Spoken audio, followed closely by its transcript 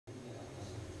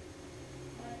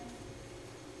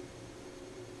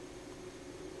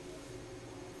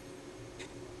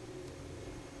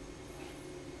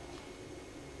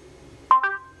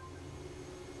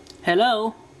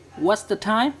Hello, what's the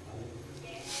time?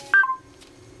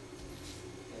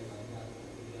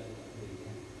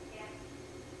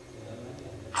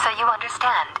 So you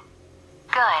understand.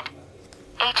 Good.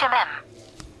 HMM.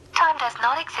 Time does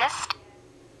not exist.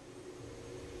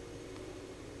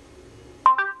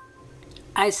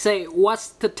 I say,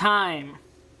 what's the time?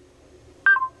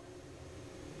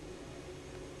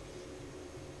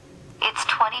 It's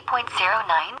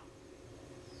 20.09.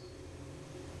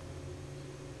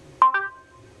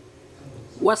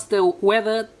 What's the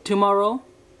weather tomorrow?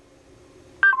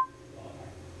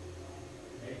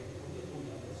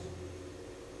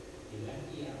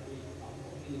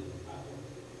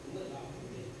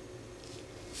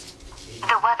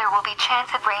 The weather will be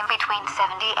chance of rain between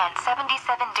 70 and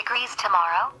 77 degrees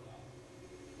tomorrow.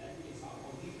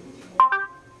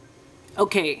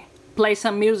 Okay, play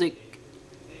some music.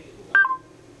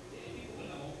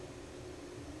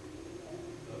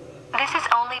 This is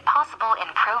only possible in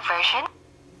Pro version.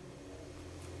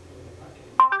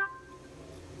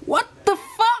 What the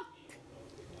fuck?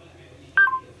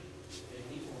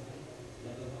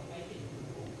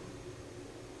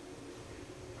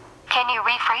 Can you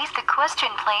rephrase the question,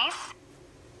 please?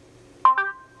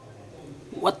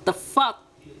 What the fuck?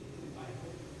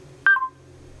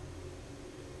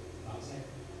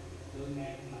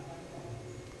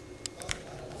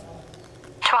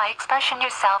 Try expression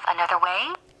yourself another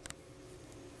way.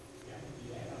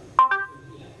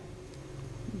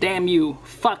 Damn you,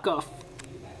 fuck off.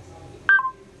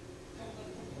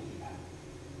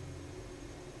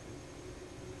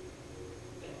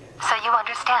 So you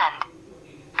understand.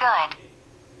 Good.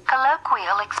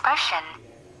 Colloquial expression.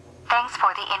 Thanks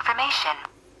for the information.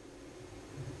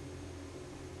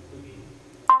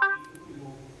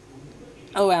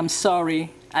 Oh, I'm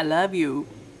sorry. I love you.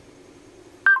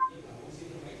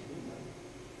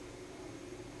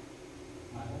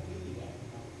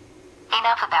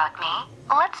 Enough about me.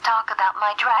 Let's talk about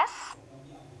my dress.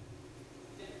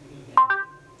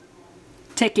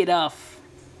 Take it off.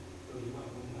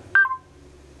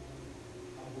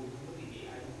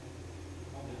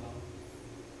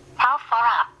 How far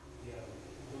up?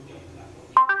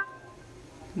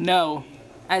 No,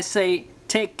 I say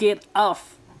take it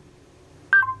off.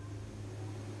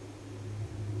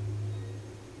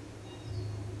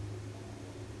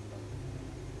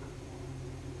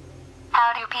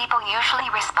 How do people usually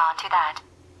respond to that?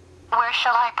 Where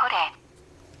shall I put it?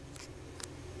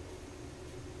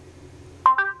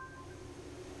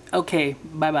 Okay,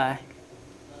 bye bye.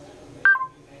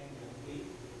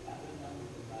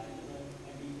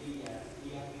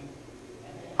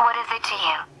 What is it to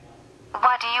you?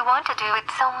 Why do you want to do it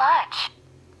so much?